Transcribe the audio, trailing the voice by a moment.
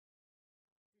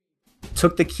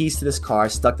took the keys to this car,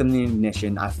 stuck them in the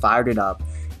ignition, I fired it up,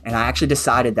 and I actually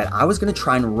decided that I was going to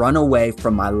try and run away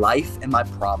from my life and my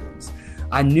problems.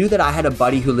 I knew that I had a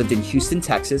buddy who lived in Houston,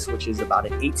 Texas, which is about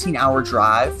an 18-hour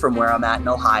drive from where I'm at in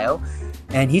Ohio.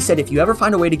 And he said, if you ever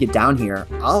find a way to get down here,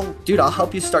 I'll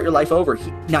help you start your life over.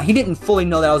 He didn't fully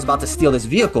know that I was about to steal this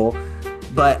vehicle,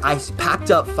 but I packed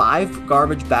up 5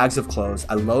 garbage bags of clothes.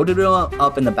 I loaded them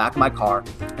up in the back of my car,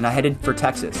 and I headed for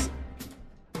Texas.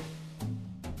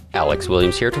 Alex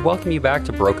Williams here to welcome you back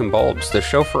to Broken Bulbs, the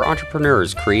show for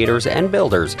entrepreneurs, creators, and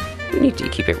builders who need to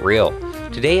keep it real.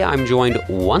 Today, I'm joined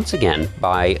once again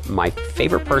by my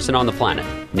favorite person on the planet,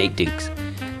 Nate Dukes.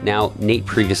 Now, Nate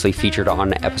previously featured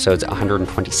on episodes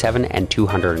 127 and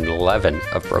 211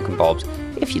 of Broken Bulbs,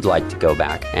 if you'd like to go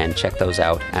back and check those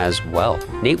out as well.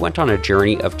 Nate went on a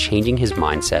journey of changing his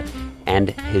mindset and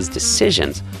his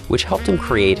decisions, which helped him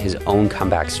create his own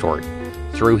comeback story.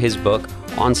 Through his book,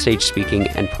 onstage speaking,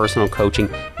 and personal coaching,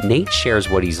 Nate shares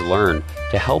what he's learned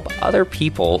to help other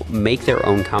people make their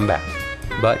own comeback.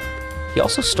 But he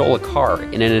also stole a car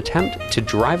in an attempt to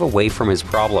drive away from his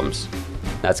problems.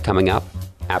 That's coming up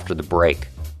after the break.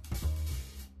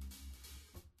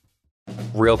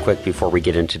 Real quick before we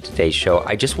get into today's show,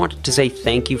 I just wanted to say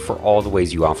thank you for all the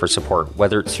ways you offer support,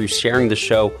 whether it's through sharing the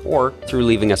show or through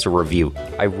leaving us a review.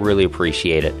 I really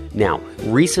appreciate it. Now,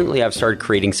 recently I've started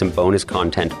creating some bonus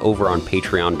content over on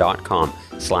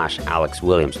patreon.com/Alex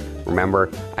Williams. Remember,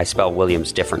 I spell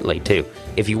Williams differently too.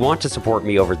 If you want to support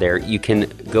me over there, you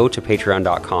can go to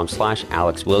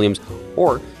patreon.com/Alex Williams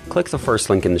or click the first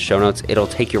link in the show notes. It'll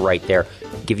take you right there,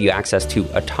 give you access to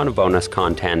a ton of bonus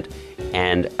content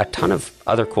and a ton of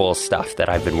other cool stuff that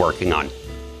I've been working on.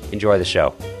 Enjoy the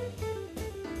show.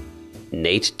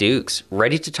 Nate Dukes,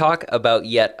 ready to talk about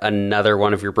yet another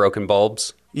one of your broken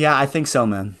bulbs? Yeah, I think so,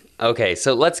 man. Okay,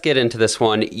 so let's get into this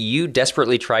one. You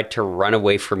desperately tried to run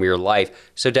away from your life.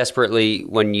 So desperately,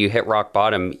 when you hit rock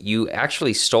bottom, you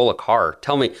actually stole a car.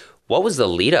 Tell me, what was the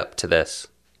lead up to this?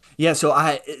 Yeah, so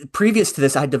previous to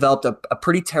this, I had developed a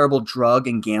pretty terrible drug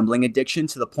and gambling addiction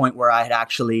to the point where I had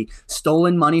actually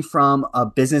stolen money from a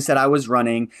business that I was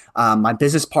running. My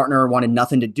business partner wanted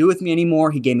nothing to do with me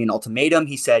anymore. He gave me an ultimatum.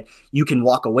 He said, you can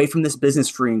walk away from this business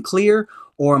free and clear,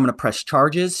 or I'm going to press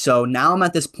charges. So now I'm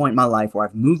at this point in my life where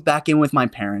I've moved back in with my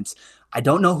parents. I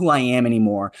don't know who I am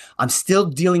anymore. I'm still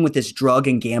dealing with this drug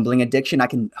and gambling addiction. I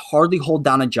can hardly hold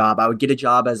down a job. I would get a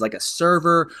job as like a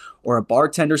server or a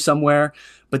bartender somewhere.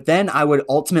 But then I would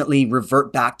ultimately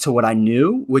revert back to what I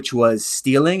knew, which was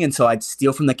stealing. And so I'd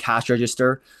steal from the cash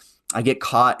register. I get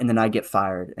caught and then I get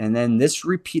fired. And then this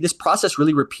process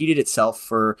really repeated itself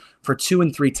for 2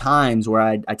 and 3 times where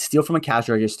I'd steal from a cash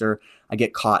register, I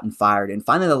get caught and fired. And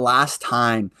finally, the last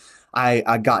time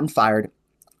I gotten fired,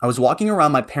 I was walking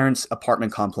around my parents'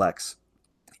 apartment complex.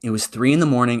 It was 3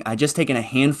 a.m. I just taken a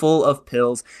handful of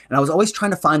pills, and I was always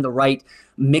trying to find the right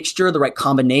mixture, the right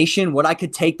combination, what I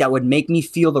could take that would make me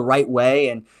feel the right way.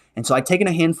 And so I'd taken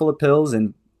a handful of pills,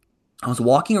 and I was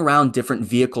walking around different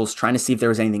vehicles trying to see if there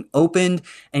was anything opened,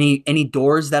 any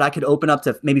doors that I could open up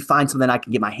to maybe find something I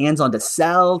could get my hands on to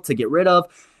sell, to get rid of.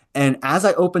 And as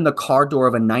I opened the car door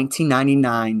of a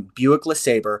 1999 Buick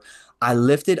LeSabre, I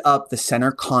lifted up the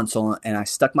center console and I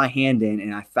stuck my hand in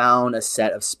and I found a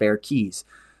set of spare keys.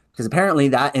 Because apparently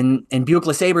that in Buick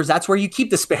LeSabres, that's where you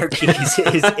keep the spare keys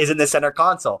is in the center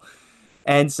console.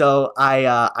 And so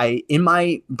I in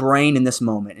my brain in this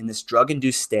moment, in this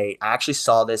drug-induced state, I actually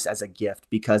saw this as a gift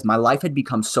because my life had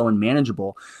become so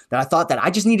unmanageable that I thought that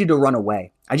I just needed to run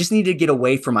away. I just needed to get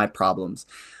away from my problems.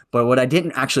 But what I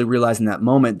didn't actually realize in that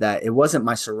moment, that it wasn't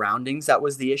my surroundings that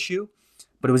was the issue,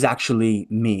 but it was actually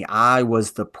me. I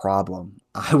was the problem.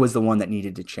 I was the one that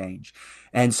needed to change.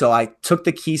 And so I took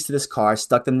the keys to this car,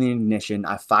 stuck them in the ignition,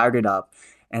 I fired it up,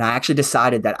 and I actually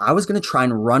decided that I was going to try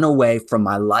and run away from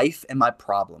my life and my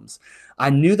problems. I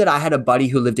knew that I had a buddy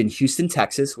who lived in Houston,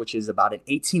 Texas, which is about an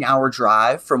 18-hour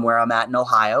drive from where I'm at in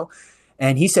Ohio.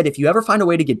 And he said, if you ever find a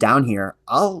way to get down here,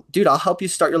 I'll help you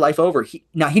start your life over. He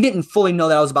didn't fully know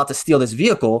that I was about to steal this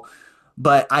vehicle,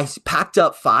 but I packed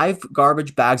up 5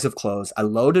 garbage bags of clothes. I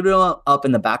loaded them up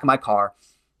in the back of my car,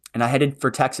 and I headed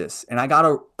for Texas. And I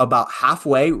got about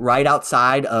halfway right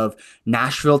outside of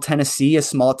Nashville, Tennessee, a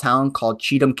small town called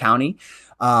Cheatham County.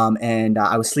 And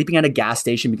I was sleeping at a gas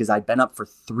station because I'd been up for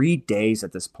 3 days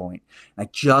at this point. I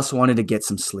just wanted to get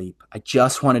some sleep. I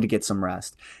just wanted to get some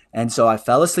rest. And so I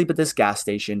fell asleep at this gas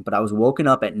station, but I was woken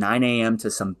up at 9 a.m.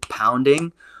 to some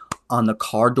pounding on the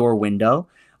car door window,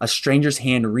 a stranger's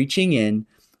hand reaching in,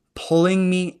 pulling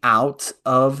me out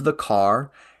of the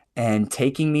car and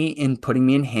taking me and putting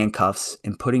me in handcuffs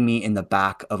and putting me in the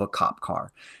back of a cop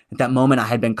car. At that moment, I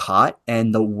had been caught,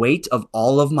 and the weight of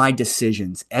all of my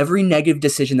decisions, every negative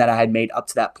decision that I had made up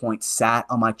to that point, sat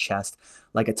on my chest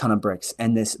like a ton of bricks.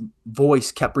 And this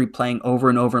voice kept replaying over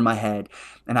and over in my head.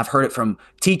 And I've heard it from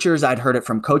teachers. I'd heard it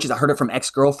from coaches. I heard it from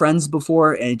ex-girlfriends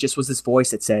before. And it just was this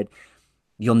voice that said,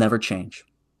 you'll never change.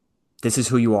 This is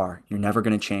who you are. You're never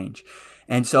going to change.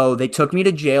 And so they took me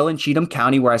to jail in Cheatham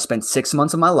County, where I spent 6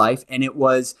 months of my life. And it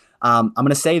was, I'm going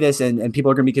to say this and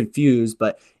people are going to be confused,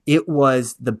 but it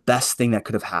was the best thing that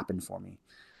could have happened for me,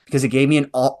 because it gave me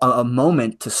a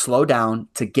moment to slow down,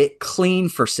 to get clean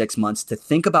for 6 months, to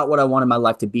think about what I wanted my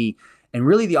life to be, and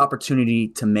really the opportunity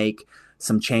to make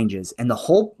some changes. And the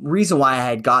whole reason why I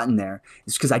had gotten there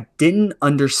is because I didn't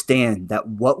understand that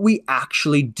what we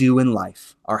actually do in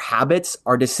life, our habits,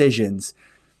 our decisions,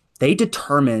 they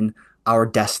determine our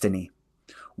destiny.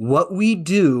 What we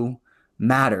do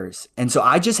matters. And so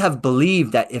I just have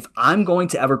believed that if I'm going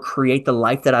to ever create the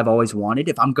life that I've always wanted,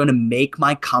 if I'm going to make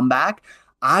my comeback,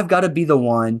 I've got to be the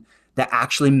one that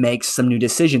actually makes some new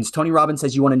decisions. Tony Robbins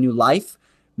says, you want a new life?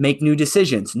 Make new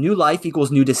decisions. New life equals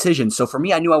new decisions. So for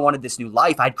me, I knew I wanted this new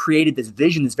life. I'd created this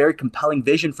vision, this very compelling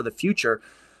vision for the future.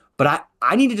 But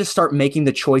I needed to start making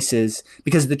the choices,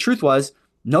 because the truth was,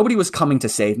 nobody was coming to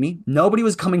save me. Nobody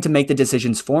was coming to make the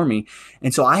decisions for me.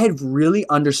 And so I had really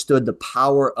understood the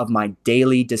power of my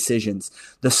daily decisions.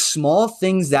 The small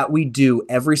things that we do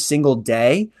every single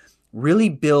day really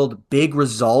build big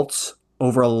results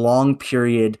over a long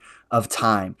period of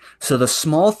time. So the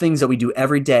small things that we do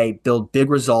every day build big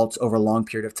results over a long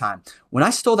period of time. When I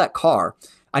stole that car,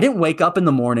 I didn't wake up in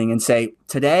the morning and say,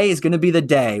 today is going to be the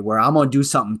day where I'm going to do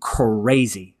something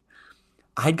crazy.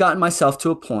 I had gotten myself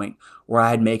to a point where I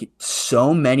had made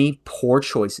so many poor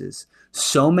choices,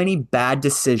 so many bad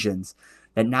decisions,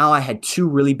 that now I had 2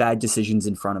 really bad decisions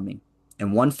in front of me.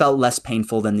 And one felt less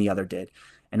painful than the other did.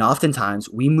 And oftentimes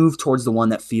we move towards the one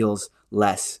that feels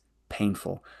less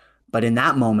painful. But in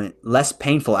that moment, less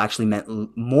painful actually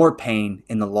meant more pain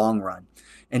in the long run.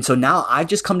 And so now I've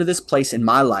just come to this place in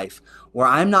my life where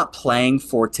I'm not playing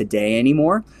for today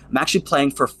anymore. I'm actually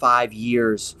playing for 5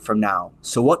 years from now.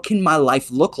 So what can my life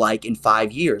look like in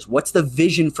 5 years? What's the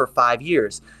vision for 5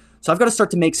 years? So I've got to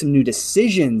start to make some new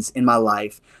decisions in my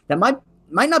life that might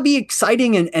not be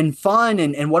exciting and fun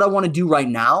and what I want to do right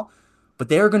now, but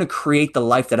they are going to create the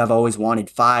life that I've always wanted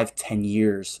 5, 10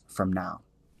 years from now.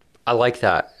 I like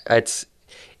that.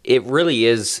 It really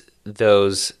is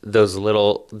those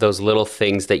little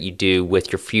things that you do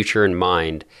with your future in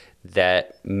mind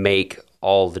that make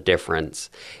all the difference.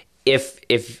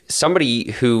 If somebody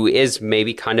who is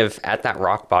maybe kind of at that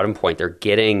rock bottom point, they're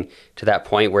getting to that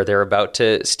point where they're about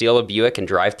to steal a Buick and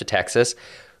drive to Texas,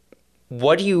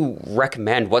 what do you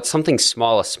recommend? What's something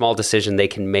small, a small decision they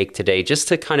can make today just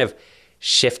to kind of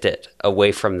shift it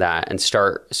away from that and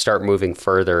start moving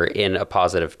further in a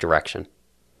positive direction?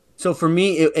 So for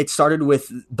me, it started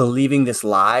with believing this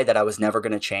lie that I was never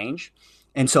going to change.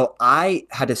 And so I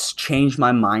had to change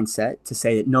my mindset to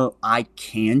say that, no, I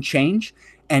can change.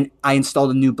 And I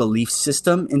installed a new belief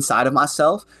system inside of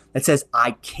myself that says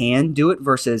I can do it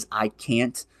versus I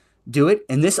can't do it.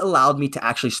 And this allowed me to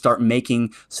actually start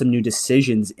making some new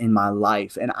decisions in my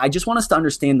life. And I just want us to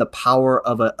understand the power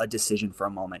of a decision for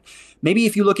a moment. Maybe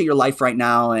if you look at your life right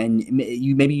now and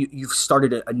you've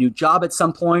started a new job at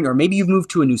some point, or maybe you've moved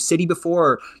to a new city before,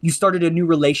 or you started a new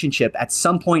relationship at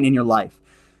some point in your life.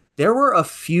 There were a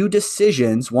few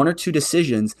decisions, 1 or 2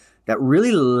 decisions, that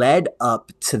really led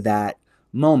up to that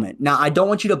moment. Now, I don't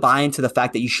want you to buy into the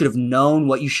fact that you should have known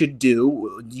what you should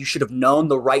do. You should have known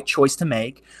the right choice to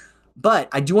make. But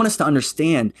I do want us to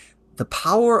understand the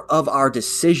power of our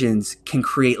decisions can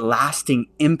create lasting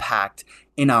impact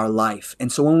in our life.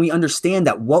 And so when we understand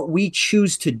that what we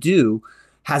choose to do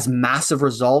has massive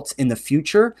results in the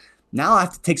future, now I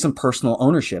have to take some personal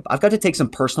ownership. I've got to take some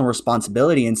personal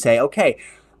responsibility and say, okay,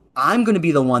 I'm going to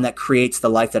be the one that creates the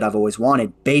life that I've always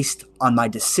wanted based on my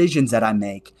decisions that I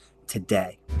make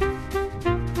today.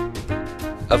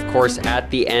 Of course,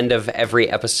 at the end of every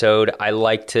episode, I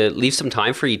like to leave some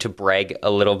time for you to brag a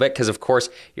little bit because, of course,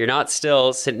 you're not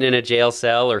still sitting in a jail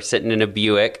cell or sitting in a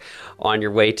Buick on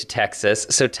your way to Texas.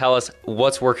 So tell us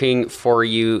what's working for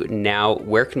you now.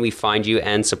 Where can we find you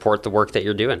and support the work that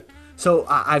you're doing? So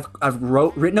I've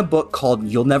written a book called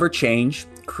You'll Never Change,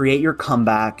 Create Your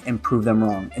Comeback and Prove Them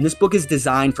Wrong. And this book is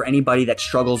designed for anybody that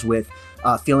struggles with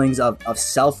feelings of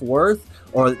self-worth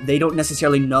or they don't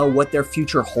necessarily know what their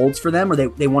future holds for them, or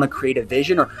they want to create a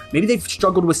vision, or maybe they've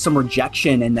struggled with some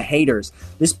rejection and the haters.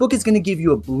 This book is going to give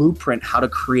you a blueprint how to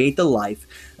create the life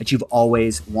that you've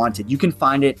always wanted. You can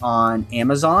find it on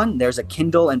Amazon. There's a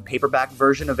Kindle and paperback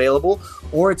version available,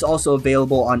 or it's also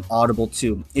available on Audible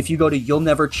too. If you go to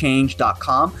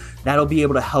you'llneverchange.com, that'll be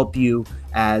able to help you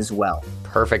as well.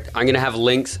 Perfect. I'm going to have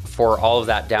links for all of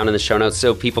that down in the show notes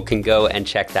so people can go and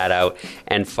check that out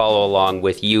and follow along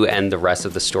with you and the rest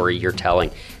of the story you're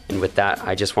telling. And with that,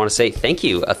 I just want to say thank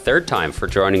you a third time for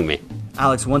joining me.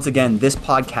 Alex, once again, this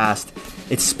podcast,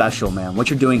 it's special, man. What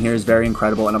you're doing here is very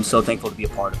incredible, and I'm so thankful to be a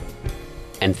part of it.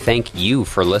 And thank you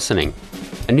for listening.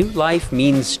 A new life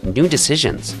means new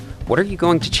decisions. What are you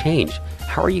going to change?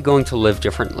 How are you going to live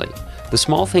differently? The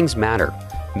small things matter.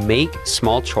 Make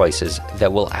small choices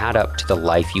that will add up to the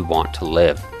life you want to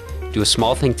live. Do a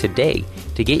small thing today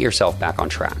to get yourself back on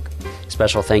track.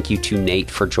 Special thank you to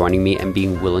Nate for joining me and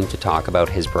being willing to talk about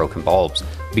his broken bulbs.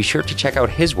 Be sure to check out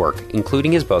his work,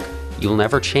 including his book, You'll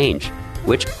Never Change,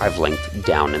 which I've linked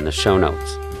down in the show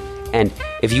notes. And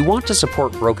if you want to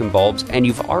support Broken Bulbs and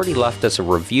you've already left us a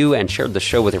review and shared the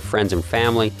show with your friends and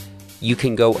family, you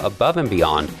can go above and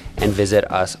beyond and visit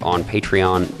us on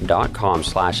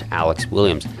patreon.com/Alex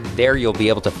Williams. There you'll be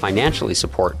able to financially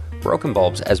support Broken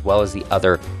Bulbs as well as the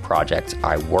other projects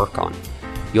I work on.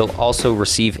 You'll also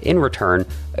receive in return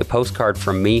a postcard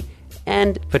from me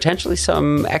and potentially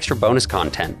some extra bonus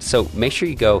content. So make sure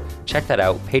you go check that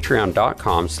out,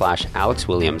 patreon.com/Alex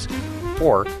Williams,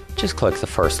 or just click the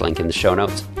first link in the show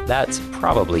notes. That's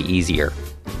probably easier.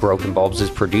 Broken Bulbs is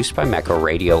produced by Mecco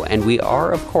Radio, and we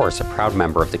are, of course, a proud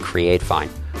member of the Create Fine.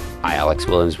 I, Alex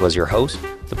Williams, was your host.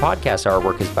 The podcast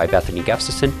artwork is by Bethany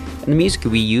Gustafson, and the music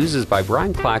we use is by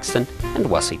Brian Claxton and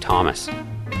Wesley Thomas.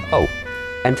 Oh,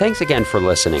 and thanks again for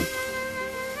listening.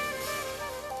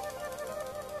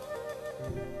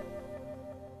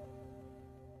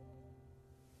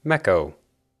 Mecco.